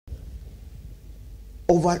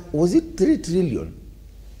over, was it 3 trillion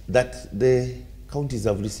that the counties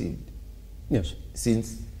have received? Yes.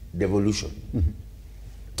 Since devolution.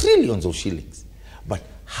 Trillions of shillings. But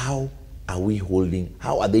how are we holding,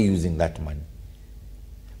 how are they using that money?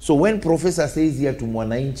 So when Professor says here to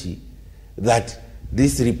Mwananchi that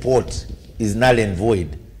this report is null and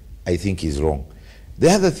void, I think he's wrong. The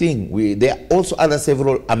other thing, there are also other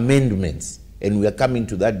several amendments, and we are coming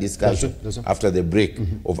to that discussion after the break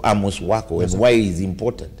of Amos Wako and why it's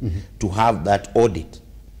important to have that audit.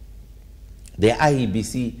 The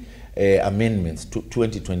IEBC amendments to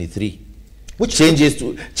 2023, which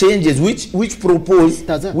propose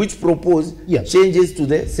yes. changes to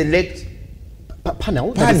the select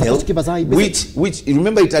panel which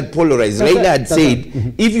remember it had polarized. Raila had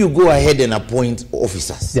said if you go ahead and appoint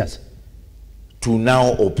officers, yes, to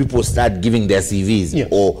now, or people start giving their CVs, yes,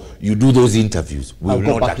 or you do those interviews, we will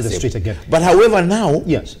not accept. To the street again. But however, now,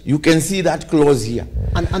 yes, you can see that clause here.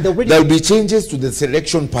 And there will be changes to the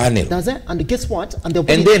selection panel. Does it? And guess what? And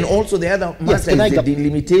then also the other matter is the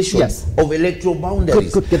delimitation of electoral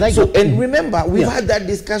boundaries. And remember, we've had that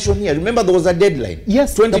discussion here. Remember, there was a deadline.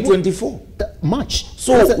 Yes. 2024. March.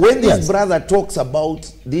 So when this brother talks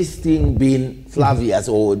about this thing being flavious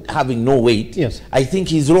or having no weight, yes, I think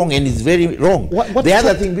he's wrong, and he's very wrong. The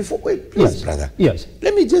other thing, before, wait, please, yes, brother. Yes.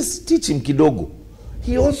 Let me just teach him kidogo.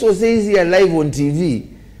 He also says here live on TV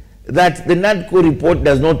that the NADCO report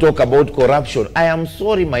does not talk about corruption. I am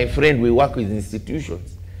sorry, my friend, we work with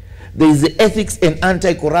institutions. There is the Ethics and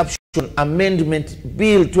Anti-Corruption Amendment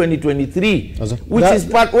Bill 2023, which is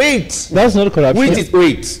part, that's not corruption. Which is,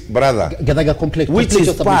 brother, which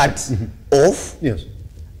is part of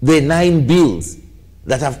the 9 bills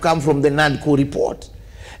that have come from the NADCO report.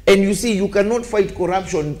 And you see, you cannot fight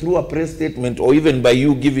corruption through a press statement or even by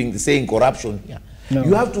you saying corruption here. No.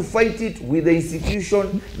 You have to fight it with the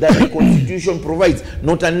institution that the Constitution provides,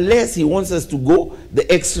 not unless he wants us to go the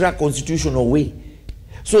extra constitutional way.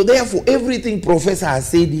 So therefore, everything Professor has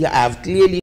said here, I have clearly